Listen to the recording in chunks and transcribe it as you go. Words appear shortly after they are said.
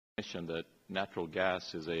mentioned that natural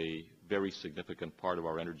gas is a very significant part of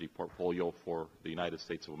our energy portfolio for the United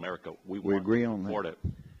States of America. We agree on afford it.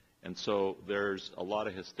 And so there's a lot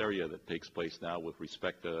of hysteria that takes place now with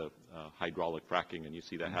respect to hydraulic fracking, and you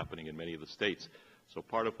see that happening in many of the states. So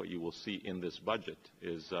part of what you will see in this budget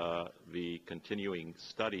is the continuing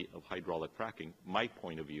study of hydraulic fracking. My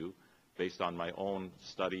point of view, based on my own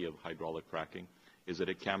study of hydraulic fracking, is that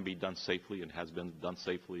it can be done safely and has been done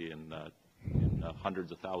safely in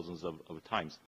hundreds of thousands of times.